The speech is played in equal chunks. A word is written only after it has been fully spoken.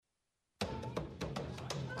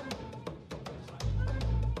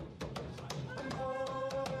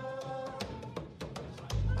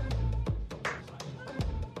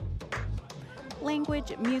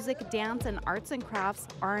Language, music, dance, and arts and crafts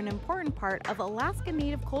are an important part of Alaska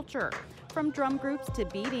Native culture. From drum groups to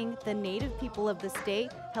beading, the Native people of the state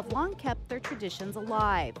have long kept their traditions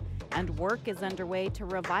alive. And work is underway to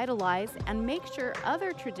revitalize and make sure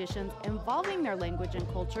other traditions involving their language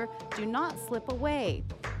and culture do not slip away.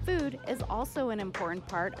 Food is also an important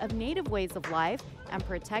part of Native ways of life, and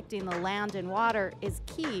protecting the land and water is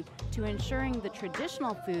key to ensuring the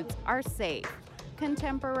traditional foods are safe.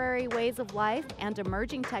 Contemporary ways of life and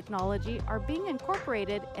emerging technology are being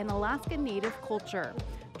incorporated in Alaska Native culture.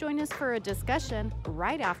 Join us for a discussion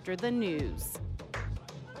right after the news.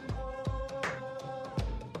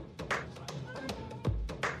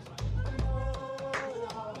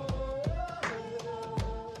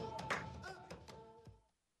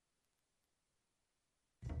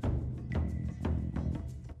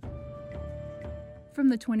 From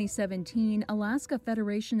the 2017 Alaska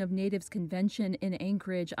Federation of Natives Convention in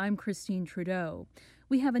Anchorage, I'm Christine Trudeau.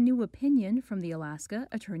 We have a new opinion from the Alaska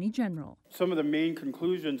Attorney General. Some of the main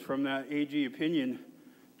conclusions from that AG opinion: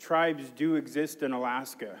 tribes do exist in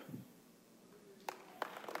Alaska.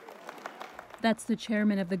 That's the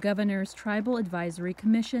chairman of the Governor's Tribal Advisory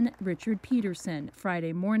Commission, Richard Peterson,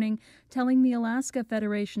 Friday morning, telling the Alaska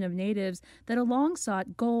Federation of Natives that a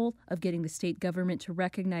long-sought goal of getting the state government to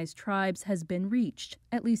recognize tribes has been reached,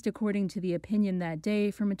 at least according to the opinion that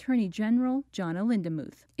day from Attorney General Jonna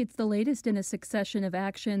Lindemuth. It's the latest in a succession of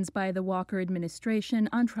actions by the Walker administration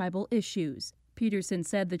on tribal issues. Peterson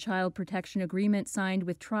said the Child Protection Agreement signed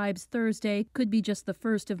with tribes Thursday could be just the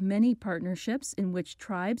first of many partnerships in which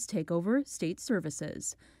tribes take over state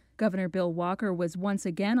services. Governor Bill Walker was once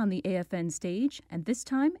again on the AFN stage, and this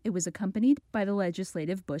time it was accompanied by the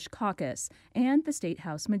Legislative Bush Caucus and the State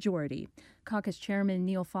House Majority. Caucus Chairman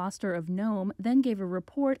Neil Foster of Nome then gave a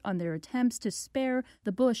report on their attempts to spare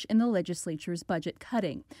the Bush in the legislature's budget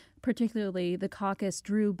cutting. Particularly, the caucus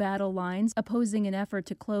drew battle lines opposing an effort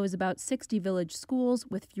to close about 60 village schools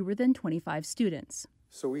with fewer than 25 students.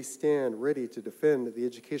 So we stand ready to defend the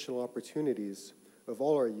educational opportunities of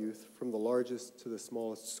all our youth, from the largest to the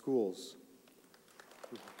smallest schools.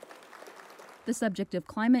 The subject of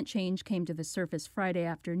climate change came to the surface Friday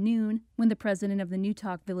afternoon when the president of the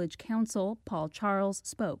Newtok Village Council, Paul Charles,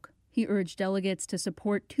 spoke. He urged delegates to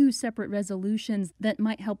support two separate resolutions that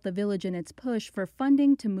might help the village in its push for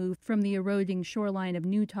funding to move from the eroding shoreline of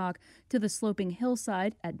Newtok to the sloping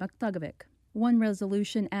hillside at Muktugavik. One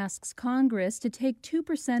resolution asks Congress to take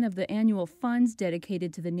 2% of the annual funds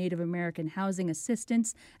dedicated to the Native American Housing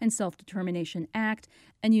Assistance and Self-Determination Act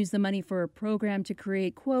and use the money for a program to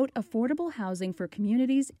create, quote, affordable housing for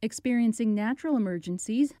communities experiencing natural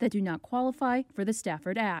emergencies that do not qualify for the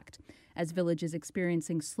Stafford Act, as villages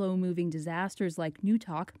experiencing slow-moving disasters like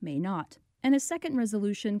Newtok may not. And a second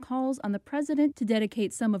resolution calls on the president to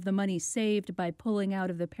dedicate some of the money saved by pulling out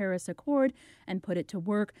of the Paris Accord and put it to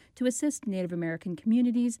work to assist Native American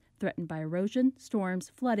communities threatened by erosion,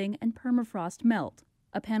 storms, flooding, and permafrost melt.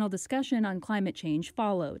 A panel discussion on climate change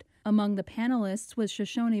followed. Among the panelists was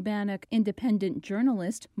Shoshone-Bannock independent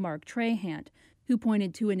journalist Mark Trahant, who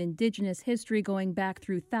pointed to an indigenous history going back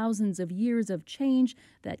through thousands of years of change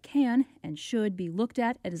that can and should be looked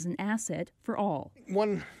at as an asset for all.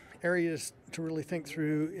 One areas to really think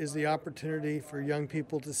through is the opportunity for young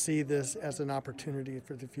people to see this as an opportunity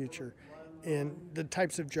for the future. And the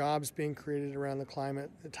types of jobs being created around the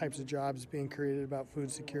climate, the types of jobs being created about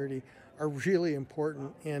food security are really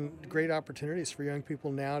important and great opportunities for young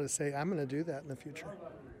people now to say, I'm going to do that in the future.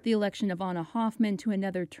 The election of Anna Hoffman to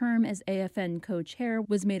another term as AFN co-chair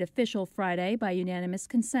was made official Friday by unanimous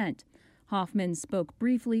consent. Hoffman spoke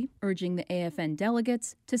briefly, urging the AFN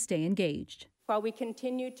delegates to stay engaged. While we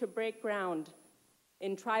continue to break ground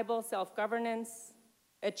in tribal self-governance,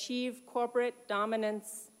 achieve corporate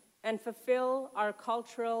dominance, and fulfill our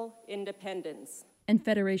cultural independence. And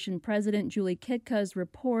Federation President Julie Kitka's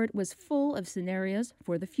report was full of scenarios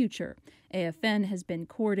for the future. AFN has been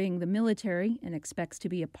courting the military and expects to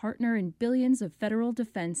be a partner in billions of federal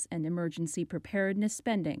defense and emergency preparedness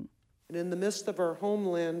spending. And in the midst of our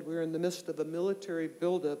homeland, we're in the midst of a military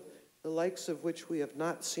buildup, the likes of which we have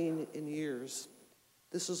not seen in years.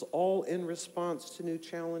 This is all in response to new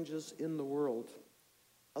challenges in the world.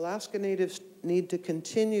 Alaska Natives need to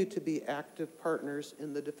continue to be active partners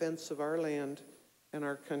in the defense of our land and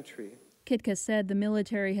our country. Kitka said the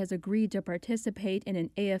military has agreed to participate in an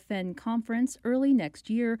AFN conference early next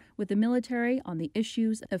year with the military on the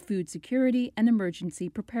issues of food security and emergency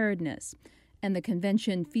preparedness. And the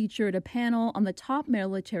convention featured a panel on the top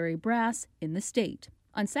military brass in the state.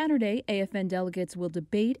 On Saturday, AFN delegates will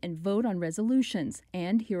debate and vote on resolutions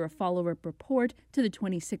and hear a follow-up report to the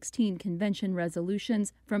 2016 convention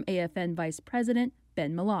resolutions from AFN Vice President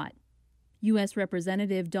Ben Malott. U.S.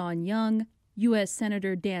 Representative Don Young, U.S.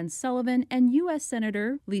 Senator Dan Sullivan, and U.S.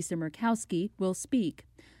 Senator Lisa Murkowski will speak.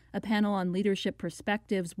 A panel on leadership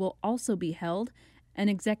perspectives will also be held. An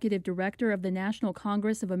executive director of the National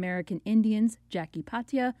Congress of American Indians, Jackie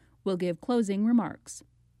Patia, will give closing remarks.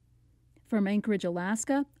 From Anchorage,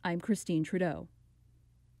 Alaska, I'm Christine Trudeau.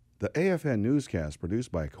 The AFN newscast produced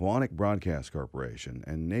by Koahnic Broadcast Corporation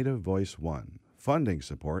and Native Voice One. Funding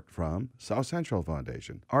support from South Central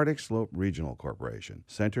Foundation, Arctic Slope Regional Corporation,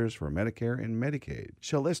 Centers for Medicare and Medicaid,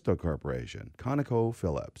 Shalisto Corporation,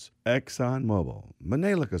 ConocoPhillips, ExxonMobil,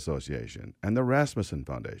 Manalik Association, and the Rasmussen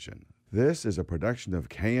Foundation. This is a production of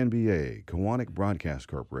KNBA, Koahnic Broadcast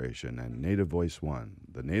Corporation, and Native Voice One,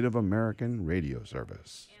 the Native American radio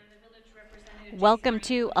service. Welcome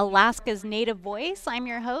to Alaska's Native Voice. I'm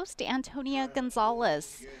your host, Antonia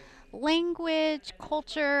Gonzalez. Language,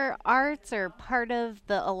 culture, arts are part of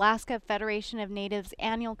the Alaska Federation of Natives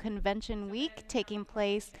Annual Convention Week taking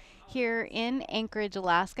place here in Anchorage,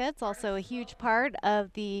 Alaska. It's also a huge part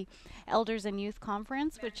of the Elders and Youth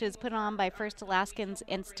Conference, which is put on by First Alaskans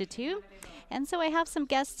Institute. And so I have some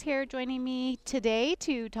guests here joining me today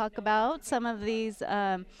to talk about some of these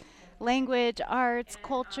language, arts,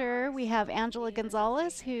 culture. We have Angela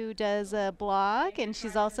Gonzalez, who does a blog, and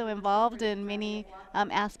she's also involved in many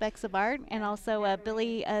aspects of art, and also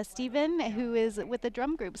Billy Stephen, who is with the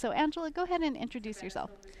drum group. So Angela, go ahead and introduce yourself.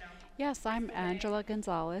 Yes, I'm Angela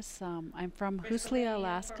Gonzalez. I'm from Huslia,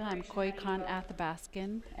 Alaska. I'm Koyukon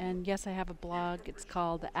Athabaskan, and yes, I have a blog. It's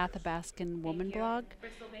called the Athabaskan Woman Blog,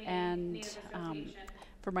 and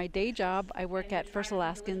for my day job, I work at First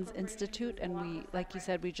Alaskans Institute, and we, like you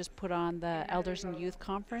said, we just put on the Elders and Youth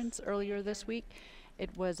Conference earlier this week.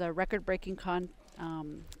 It was a record-breaking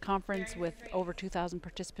conference with over 2,000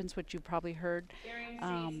 participants, which you've probably heard.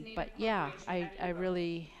 But yeah, I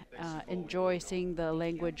really enjoy seeing the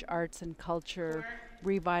language, arts, and culture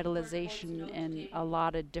revitalization in a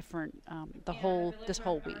lot of different, this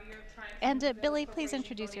whole week. And Billy, please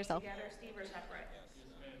introduce yourself.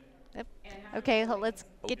 Yep. Okay, let's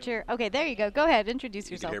get your... Okay, there you go. Go ahead, introduce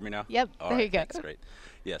yourself. You can hear me now? Yep, All there right, you go. Thanks, great.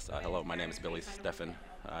 Yes, hello, my name is Billy Steffen.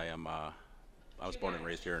 I was born and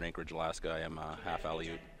raised here in Anchorage, Alaska. I am half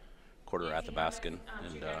Aleut, quarter Athabaskan,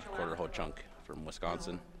 and quarter Ho-Chunk from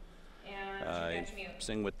Wisconsin. I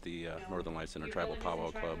sing with the Northern Lights Intertribal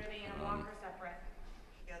Powwow Club.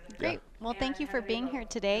 Great. Well, thank you for being here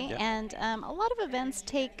today. Yeah. And a lot of events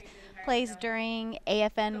take place during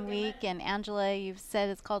AFN week, and Angela, you've said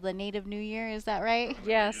it's called the Native New Year, is that right?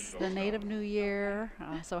 Yes, the Native New Year.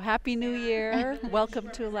 So Happy New Year. Welcome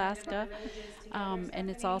to Alaska. And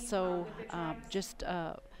it's also just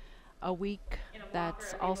a week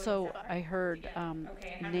that's also, I heard,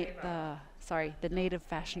 the Native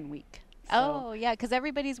Fashion Week. Oh, yeah, because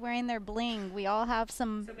everybody's wearing their bling. We all have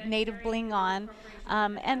some native bling on.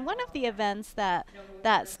 And one of the events that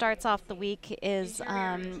starts off the week is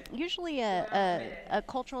usually a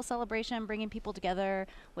cultural celebration, bringing people together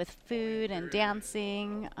with food and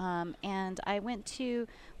dancing. And I went to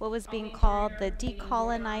what was being called the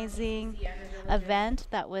Decolonizing event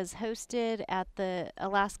that was hosted at the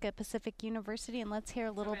Alaska Pacific University. And let's hear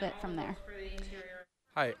a little bit from there.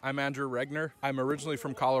 Hi, I'm Andrew Regner. I'm originally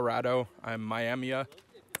from Colorado. I'm Miami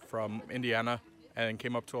from Indiana and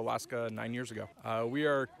came up to Alaska 9 years ago. We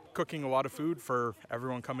are cooking a lot of food for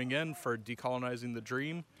everyone coming in for Decolonizing the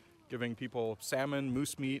Dream, giving people salmon,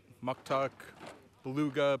 moose meat, muktuk,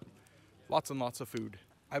 beluga, lots and lots of food.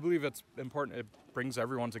 I believe it's important. It brings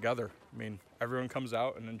everyone together. I mean, everyone comes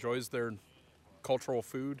out and enjoys their cultural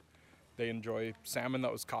food. They enjoy salmon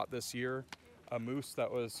that was caught this year, a moose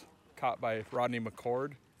that was caught by Rodney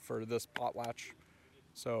McCord for this potlatch.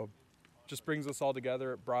 So just brings us all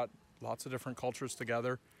together. It brought lots of different cultures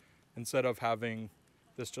together. Instead of having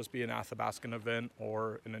this just be an Athabaskan event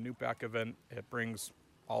or an Inupiaq event, it brings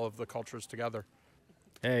all of the cultures together.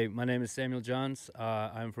 Hey, my name is Samuel Johns.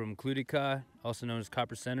 I'm from Klutika, also known as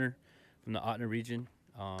Copper Center, from the Otna region.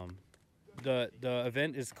 The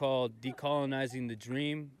event is called Decolonizing the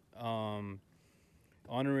Dream,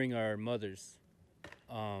 honoring our mothers.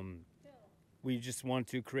 We just want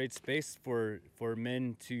to create space for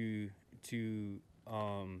men to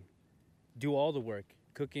do all the work,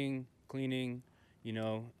 cooking, cleaning. You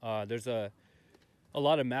know, there's a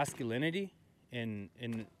lot of masculinity in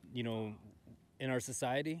our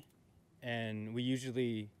society, and we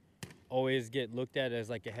usually always get looked at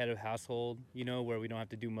as like a head of household, you know, where we don't have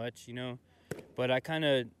to do much, you know. But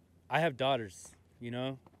I have daughters, you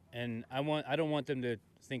know, and I don't want them to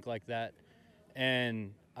think like that,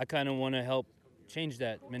 and I kind of want to help change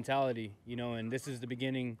that mentality, you know. And this is the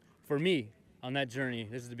beginning for me on that journey.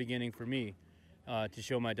 This is the beginning for me to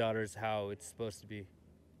show my daughters how it's supposed to be.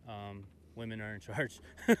 Women are in charge.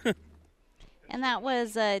 And that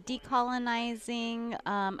was a decolonizing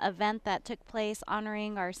event that took place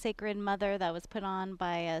honoring our Sacred Mother that was put on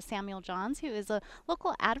by Samuel Johns, who is a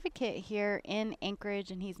local advocate here in Anchorage,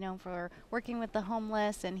 and he's known for working with the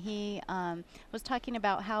homeless, and he was talking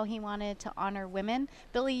about how he wanted to honor women.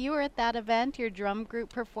 Billy, you were at that event. Your drum group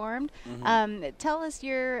performed. Mm-hmm. Tell us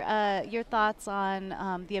your thoughts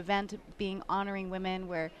on the event being honoring women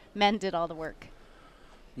where men did all the work.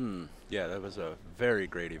 Yeah, that was a very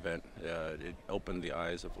great event. It opened the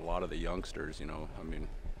eyes of a lot of the youngsters, you know. I mean,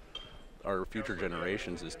 our future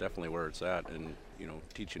generations is definitely where it's at, and, you know,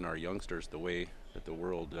 teaching our youngsters the way that the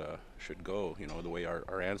world should go, you know, the way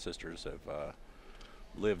our ancestors have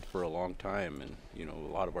lived for a long time. And, you know,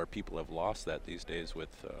 a lot of our people have lost that these days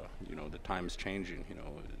with, you know, the times changing. You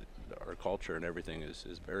know, our culture and everything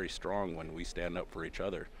is very strong when we stand up for each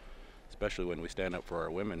other. Especially when we stand up for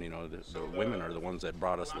our women. You know, the women are the ones that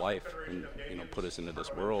brought us life and, you know, put us into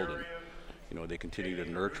this world, and, you know, they continue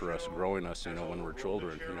to nurture us, growing us, you know, when we're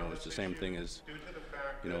children. You know, it's the same thing as,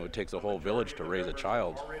 you know, it takes a whole village to raise a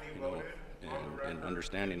child, you know, and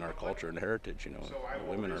understanding our culture and heritage. You know,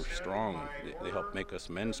 the women are strong. They help make us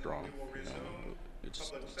men strong. You know,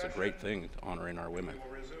 it's a great thing, honoring our women.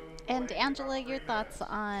 And Angela, your thoughts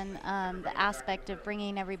on the aspect of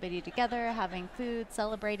bringing everybody together, having food,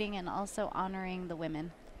 celebrating, and also honoring the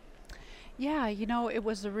women? Yeah, you know,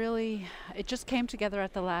 it just came together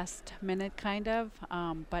at the last minute, kind of,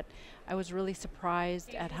 but I was really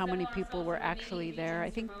surprised at how many people were actually there.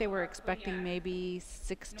 I think they were expecting maybe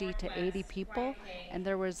 60 to 80 people, and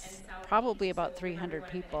there was probably about 300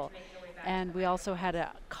 people. And we also had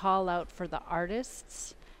a call out for the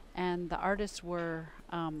artists, and the artists were,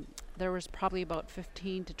 there was probably about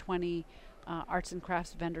 15 to 20 arts and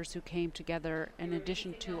crafts vendors who came together, in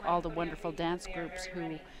addition to all the wonderful dance groups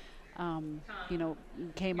who, you know,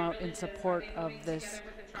 came out in support of this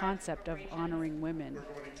concept of honoring women.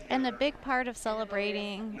 And a big part of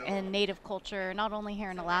celebrating in Native culture, not only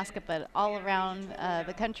here in Alaska, but all around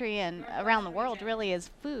the country and around the world, really, is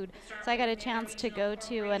food. So I got a chance to go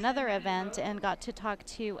to another event and got to talk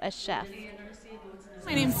to a chef.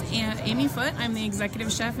 My name's Amy Foote. I'm the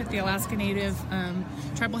executive chef at the Alaska Native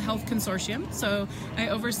Tribal Health Consortium. So I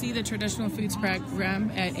oversee the traditional foods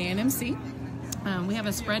program at ANMC. We have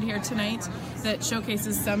a spread here tonight that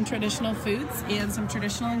showcases some traditional foods and some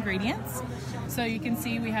traditional ingredients. So you can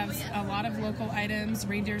see we have a lot of local items: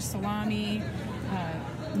 reindeer salami,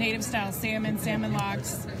 native style salmon, salmon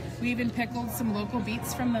lox. We even pickled some local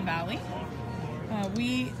beets from the valley.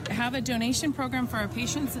 We have a donation program for our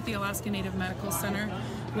patients at the Alaska Native Medical Center,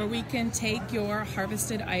 where we can take your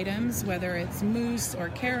harvested items, whether it's moose or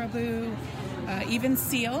caribou, even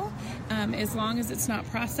seal, as long as it's not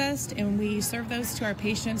processed, and we serve those to our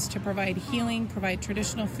patients to provide healing, provide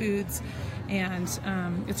traditional foods, and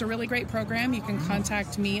it's a really great program. You can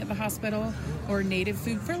contact me at the hospital or Native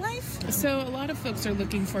Food for Life. So a lot of folks are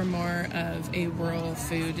looking for more of a rural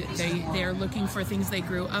food. They are looking for things they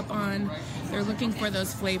grew up on. They're looking for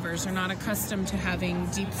those flavors. They're not accustomed to having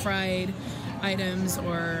deep fried items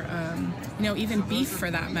or you know, even beef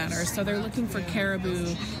for that matter. So they're looking for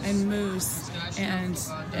caribou and moose and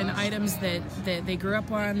items that they grew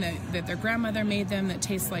up on, that their grandmother made them, that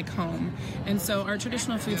taste like home. And so our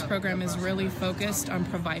traditional foods program is really focused on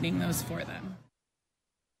providing those for them.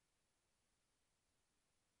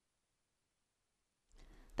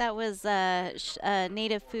 That was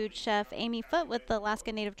Native food chef Amy Foote with the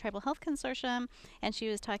Alaska Native Tribal Health Consortium, and she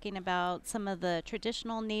was talking about some of the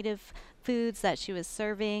traditional Native foods that she was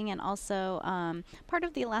serving, and also part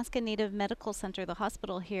of the Alaska Native Medical Center, the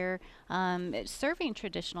hospital here, serving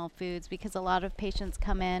traditional foods, because a lot of patients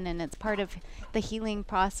come in and it's part of the healing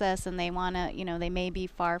process, and they want to, you know, they may be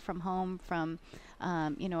far from home, from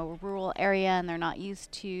you know, a rural area, and they're not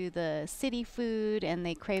used to the city food, and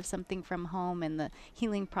they crave something from home and the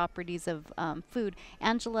healing properties of food.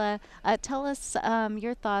 Angela, tell us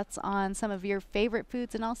your thoughts on some of your favorite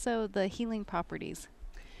foods and also the healing properties.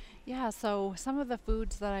 Yeah, so some of the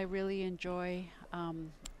foods that I really enjoy,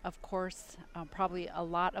 of course, probably a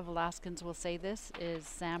lot of Alaskans will say this, is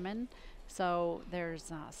salmon. So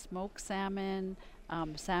there's smoked salmon,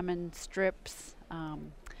 salmon strips,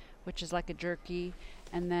 which is like a jerky,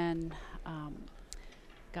 and then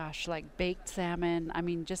gosh, like baked salmon. I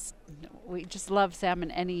mean, we just love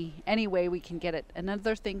salmon any way we can get it.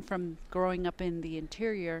 Another thing from growing up in the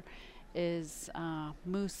interior is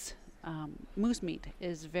moose moose meat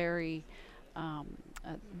is very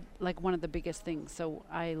like one of the biggest things. So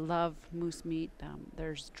I love moose meat.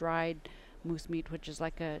 There's dried moose meat, which is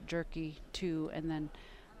like a jerky too, and then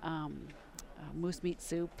moose meat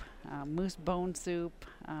soup, moose bone soup,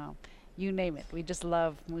 you name it. We just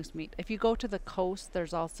love moose meat. If you go to the coast,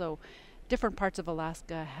 there's also different parts of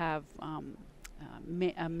Alaska have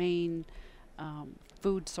a main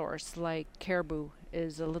food source, like caribou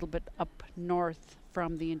is a little bit up north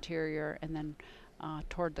from the interior and then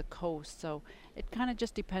toward the coast. So it kind of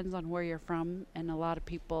just depends on where you're from, and a lot of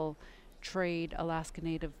people trade Alaska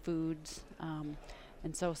Native foods,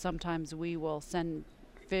 and so sometimes we will send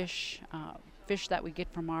fish that we get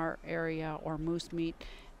from our area, or moose meat,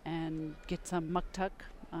 and get some muktuk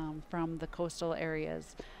from the coastal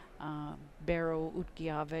areas, Barrow,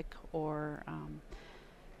 Utqiagvik, or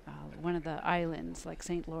one of the islands like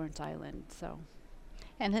St. Lawrence Island. So.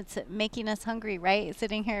 And it's making us hungry, right?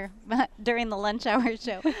 Sitting here during the lunch hour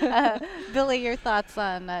show. Billy, your thoughts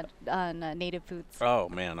on Native foods? Oh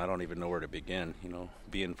man, I don't even know where to begin. You know,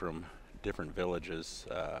 being from different villages.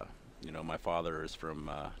 You know, my father is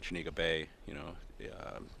from Chiniga Bay. You know,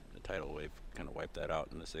 the tidal wave kind of wiped that out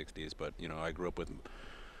in the '60s. But you know, I grew up with,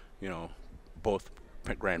 you know, both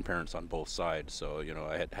grandparents on both sides. So you know,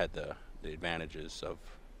 I had the advantages of,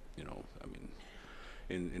 you know, I mean.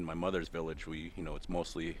 In my mother's village, it's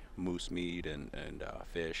mostly moose meat and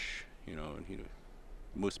fish, you know, and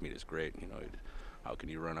moose meat is great, you know. How can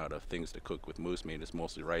you run out of things to cook with moose meat? It's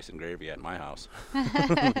mostly rice and gravy at my house.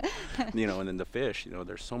 You know, and then the fish, you know,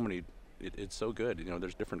 there's so many, it's so good, you know,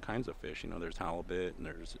 there's different kinds of fish, you know, there's halibut and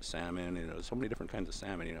there's salmon, you know, there's so many different kinds of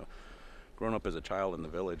salmon, you know. Growing up as a child in the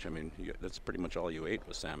village, I mean, that's pretty much all you ate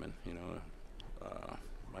was salmon, you know.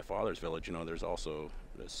 My father's village, you know, there's also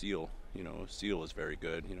the seal. You know, seal is very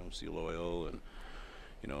good. You know, seal oil, and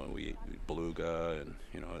you know, we eat beluga, and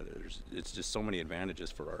you know, it's just so many advantages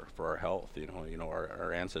for our health. You know,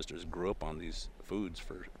 our ancestors grew up on these foods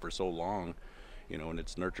for so long. You know, and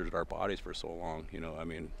it's nurtured our bodies for so long. You know, I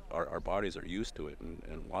mean, our bodies are used to it, and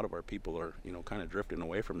a lot of our people are, you know, kind of drifting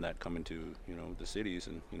away from that, coming to, you know, the cities,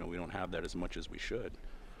 and you know, we don't have that as much as we should.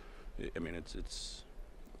 I mean, it's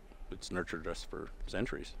nurtured us for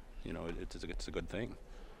centuries. You know, it's a good thing.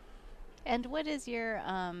 And what is your,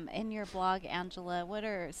 in your blog, Angela, what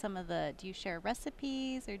are some of do you share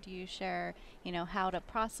recipes, or do you share, you know, how to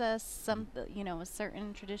process some, you know, a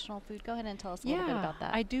certain traditional food? Go ahead and tell us a little bit about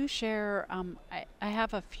that. I do share, I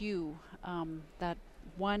have a few, that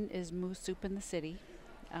one is moose soup in the city.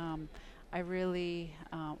 I really,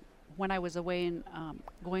 when I was away in,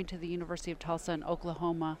 going to the University of Tulsa in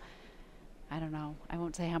Oklahoma, I don't know, I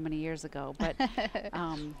won't say how many years ago, but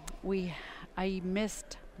I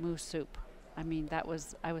missed moose soup. I mean, I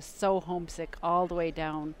was so homesick all the way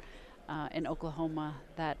down in Oklahoma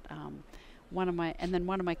that one of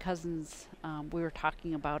my cousins, we were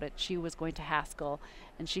talking about it. She was going to Haskell,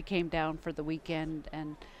 and she came down for the weekend,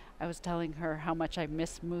 and I was telling her how much I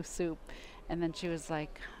miss moose soup, and then she was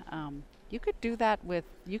like, you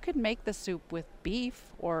could make the soup with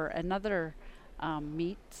beef or another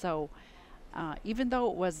meat. So even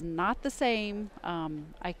though it was not the same,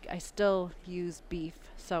 I still use beef.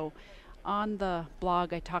 So on the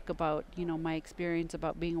blog, I talk about, you know, my experience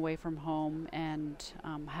about being away from home, and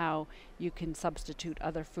how you can substitute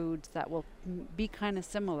other foods that will be kind of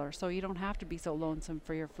similar, so you don't have to be so lonesome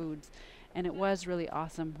for your foods. And it was really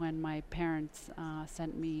awesome when my parents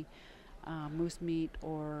sent me moose meat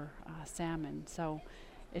or salmon. So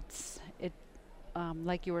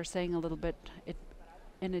like you were saying a little bit,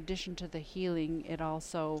 in addition to the healing, it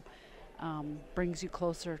also brings you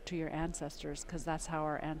closer to your ancestors, because that's how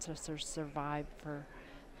our ancestors survived for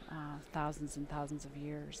thousands and thousands of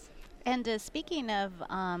years. And speaking of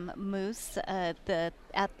moose, at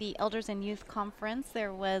the Elders and Youth Conference,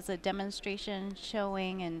 there was a demonstration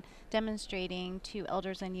showing and demonstrating to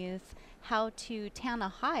elders and youth how to tan a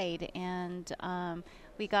hide, and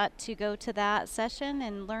we got to go to that session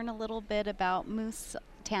and learn a little bit about moose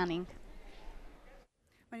tanning.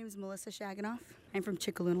 My name is Melissa Shaganoff. I'm from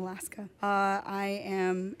Chickaloon, Alaska. I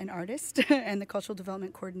am an artist and the Cultural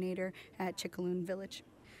Development Coordinator at Chickaloon Village.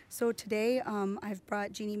 So today I've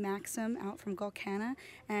brought Jeannie Maxim out from Gulkana,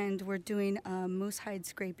 and we're doing a moose hide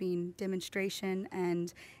scraping demonstration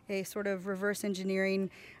and a sort of reverse engineering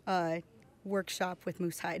workshop with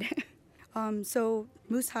moose hide. So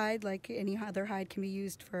moose hide, like any other hide, can be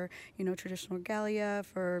used for, you know, traditional regalia,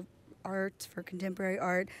 for art, for contemporary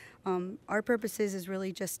art. Our purpose is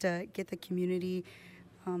really just to get the community,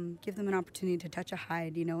 give them an opportunity to touch a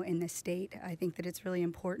hide, you know, in this state. I think that it's really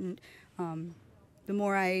important. The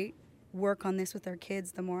more I work on this with our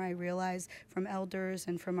kids, the more I realize from elders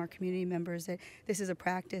and from our community members that this is a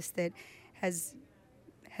practice that has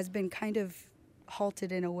been kind of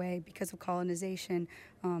halted in a way because of colonization.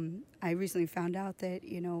 I recently found out that,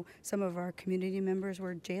 some of our community members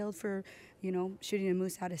were jailed for, shooting a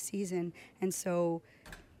moose out of season. And so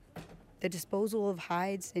the disposal of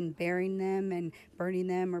hides and burying them and burning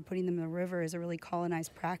them or putting them in the river is a really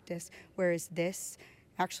colonized practice, whereas this,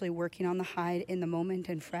 actually working on the hide in the moment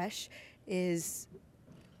and fresh, is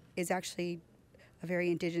actually a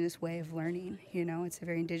very indigenous way of learning. It's a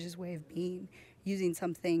very indigenous way of being, using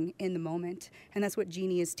something in the moment. And that's what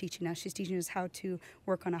Jeannie is teaching us. She's teaching us how to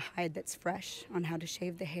work on a hide that's fresh, on how to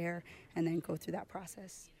shave the hair, and then go through that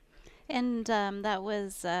process. And that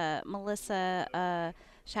was Melissa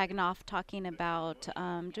Shaganoff talking about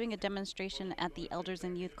doing a demonstration at the Elders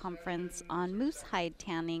and Youth Conference on moose hide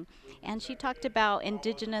tanning. And she talked about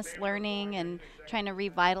indigenous learning and trying to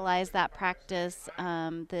revitalize that practice.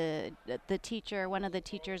 The teacher, one of the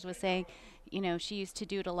teachers was saying, she used to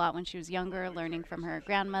do it a lot when she was younger, learning from her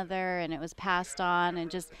grandmother, and it was passed on,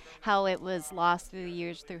 and just how it was lost through the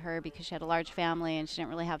years through her because she had a large family and she didn't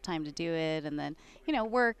really have time to do it, and then,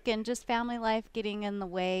 work and just family life getting in the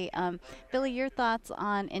way. Billy, your thoughts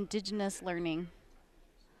on indigenous learning?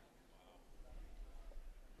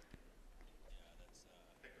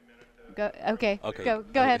 Go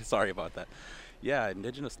ahead. Sorry about that. Yeah,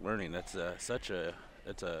 indigenous learning, that's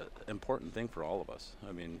it's a important thing for all of us.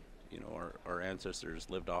 I mean, our ancestors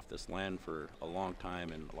lived off this land for a long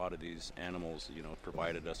time, and a lot of these animals,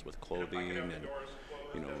 provided us with clothing and,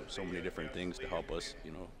 so many different things to help us,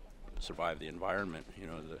 survive the environment.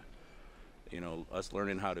 Us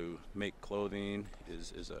learning how to make clothing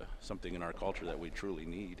is something in our culture that we truly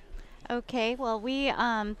need. Okay, well, we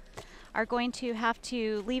are going to have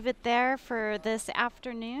to leave it there for this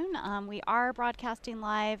afternoon. We are broadcasting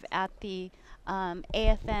live at the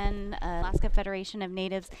AFN, Alaska Federation of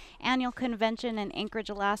Natives annual convention in Anchorage,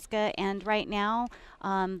 Alaska, and right now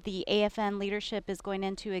the AFN leadership is going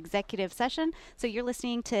into executive session. So you're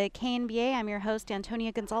listening to KNBA. I'm your host,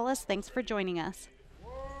 Antonia Gonzalez. Thanks for joining us.